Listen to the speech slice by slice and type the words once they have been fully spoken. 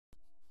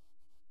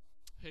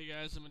Hey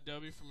guys, I'm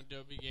Adobe from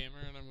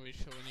AdobeGamer, and I'm going to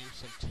be showing you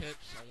some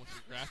tips on what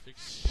your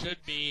graphics should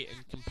be in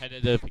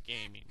competitive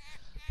gaming.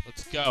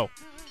 Let's go!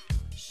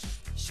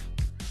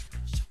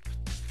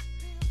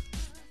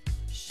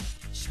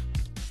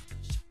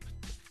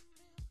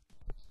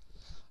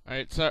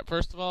 Alright, so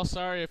first of all,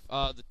 sorry if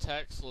the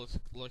text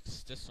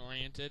looks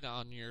disoriented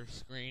on your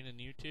screen in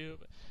YouTube.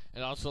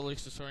 It also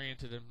looks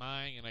disoriented in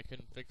mine, and I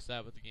couldn't fix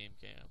that with the game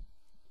cam.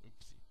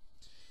 Oopsie.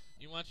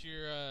 You want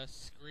your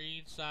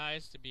screen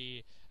size to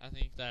be, I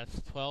think that's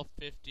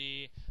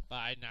 1250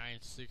 by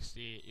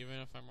 960. Even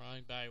if I'm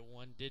wrong by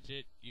one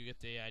digit, you get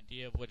the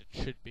idea of what it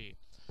should be.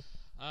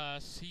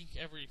 Sync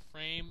every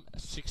frame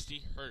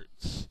 60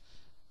 hertz.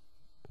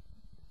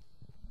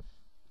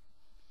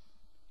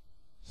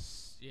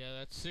 Yeah,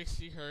 that's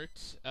 60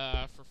 hertz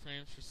for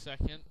frames per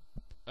second.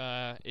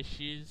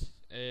 Issues,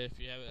 if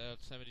you have it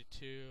at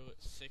 72,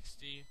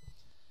 60.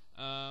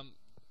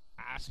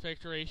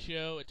 Aspect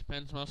ratio, it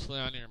depends mostly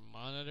on your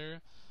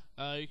monitor.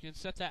 You can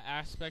set that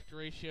aspect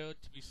ratio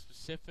to be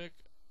specific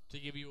to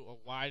give you a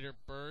wider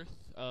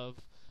berth of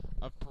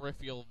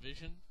peripheral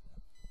vision,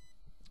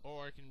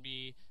 or it can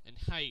be in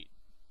height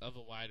of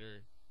a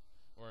wider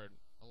or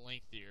a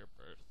lengthier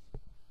berth.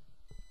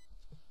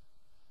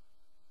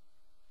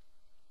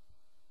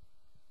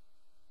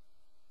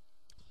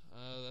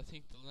 I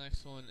think the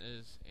next one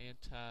is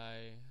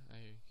I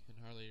can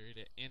hardly read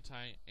it,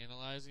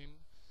 anti-analyzing.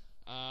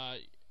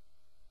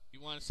 You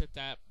want to set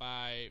that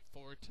by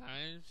 4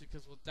 times,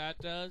 because what that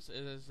does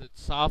is it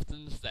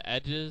softens the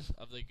edges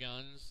of the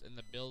guns and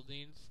the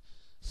buildings,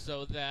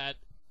 so that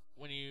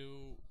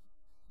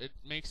it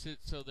makes it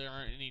so there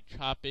aren't any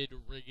chopped,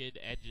 rigged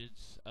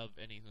edges of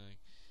anything.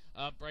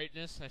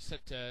 Brightness I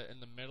set to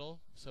in the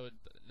middle, so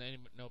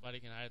nobody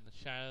can hide in the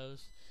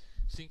shadows.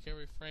 Sync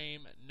every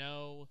frame,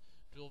 no.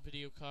 Dual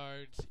video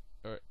cards,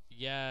 or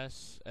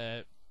yes.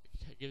 It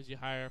gives you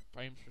higher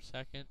frames per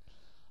second.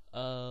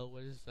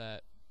 What is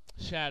that?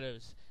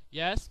 Shadows.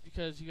 Yes,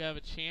 because you have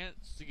a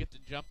chance to get to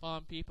jump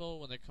on people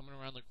when they're coming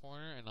around the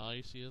corner, and all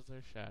you see is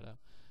their shadow.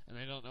 And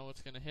they don't know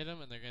what's going to hit them,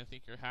 and they're going to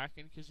think you're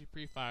hacking because you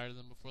pre-fired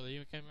them before they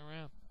even came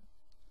around.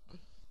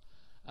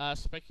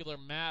 Specular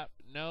map,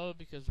 no,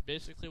 because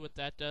basically what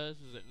that does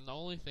is the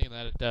only thing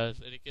that it does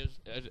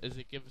is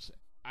it gives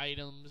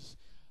items.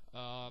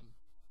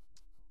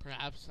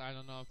 Perhaps, I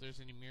don't know if there's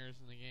any mirrors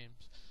in the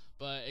games,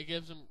 but it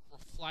gives them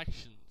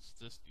reflections.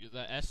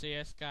 The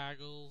SAS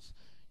goggles,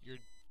 your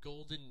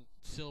golden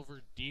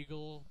silver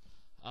deagle,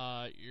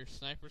 your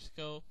sniper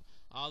scope,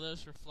 all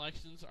those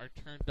reflections are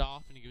turned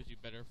off, and it gives you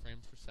better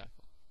frames per second.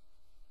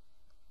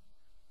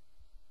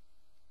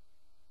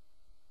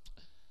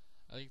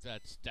 I think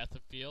that's depth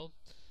of field.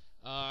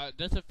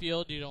 Depth of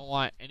field, you don't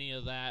want any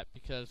of that,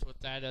 because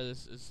what that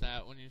is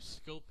that when you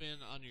scope in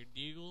on your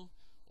deagle,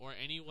 or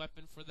any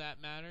weapon for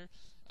that matter,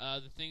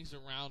 the things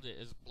around it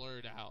is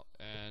blurred out,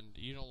 and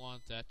you don't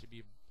want that to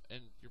be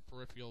in your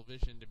peripheral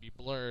vision to be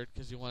blurred,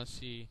 because you want to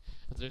see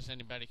if there's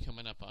anybody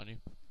coming up on you.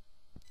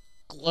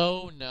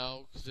 Glow,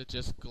 no, because it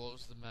just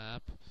glows the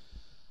map.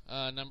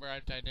 Number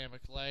of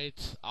dynamic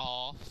lights,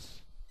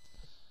 off.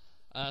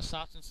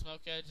 Soft and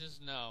smoke edges,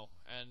 no.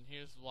 And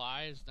here's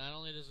why: is not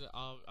only does it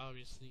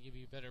obviously give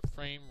you better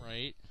frame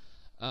rate,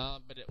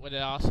 but what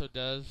it also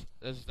does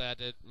is that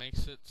it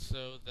makes it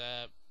so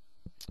that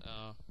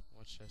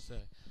what should I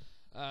say?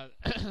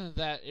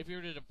 That if you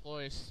were to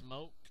deploy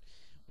smoke,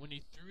 when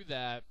you threw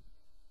that,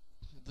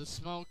 the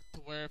smoke, to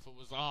where if it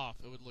was off,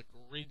 it would look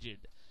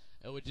rigid.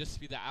 It would just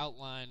be the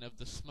outline of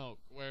the smoke.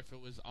 Where if it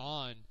was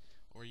on,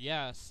 or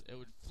yes, it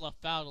would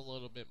fluff out a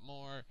little bit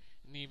more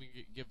and even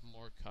give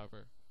more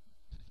cover.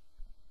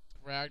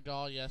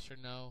 Ragdoll, yes or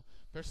no?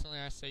 Personally,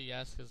 I say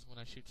yes, because when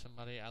I shoot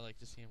somebody, I like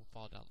to see him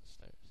fall down the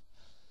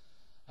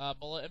stairs.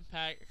 Bullet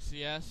impacts,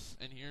 yes,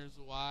 and here's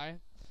why.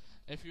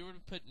 If you were to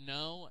put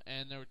no,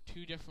 and there were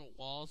 2 different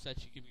walls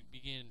that you could be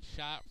getting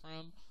shot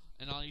from,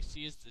 and all you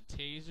see is the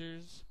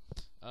tasers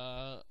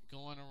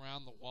going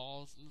around the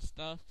walls and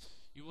stuff,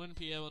 you wouldn't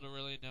be able to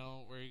really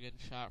know where you're getting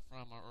shot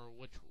from, or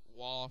which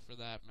wall for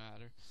that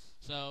matter.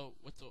 So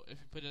if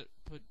you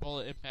put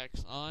bullet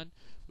impacts on,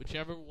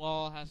 whichever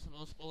wall has the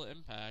most bullet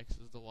impacts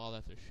is the wall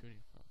that they're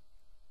shooting from.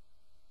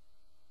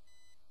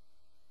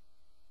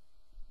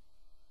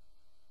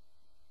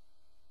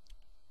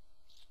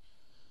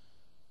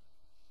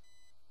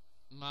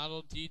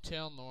 Model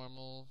detail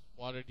normal,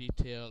 water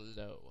detail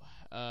low.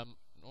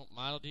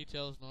 Model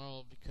detail is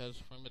normal because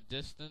from a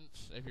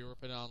distance, if you were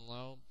put it on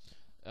low,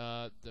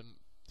 the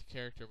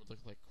character would look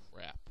like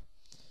crap.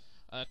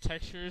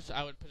 Textures,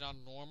 I would put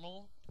on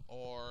normal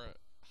or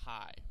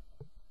high.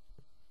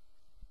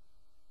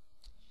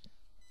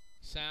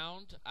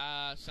 Sound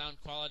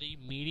quality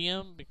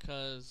medium,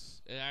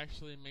 because it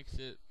actually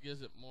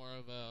gives it more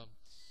of a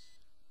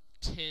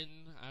tin,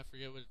 I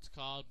forget what it's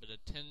called, but a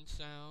tin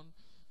sound.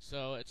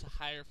 So it's a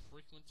higher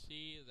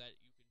frequency that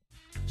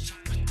you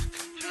can.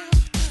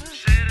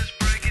 Said it's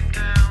breaking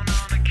down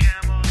on a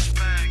camel.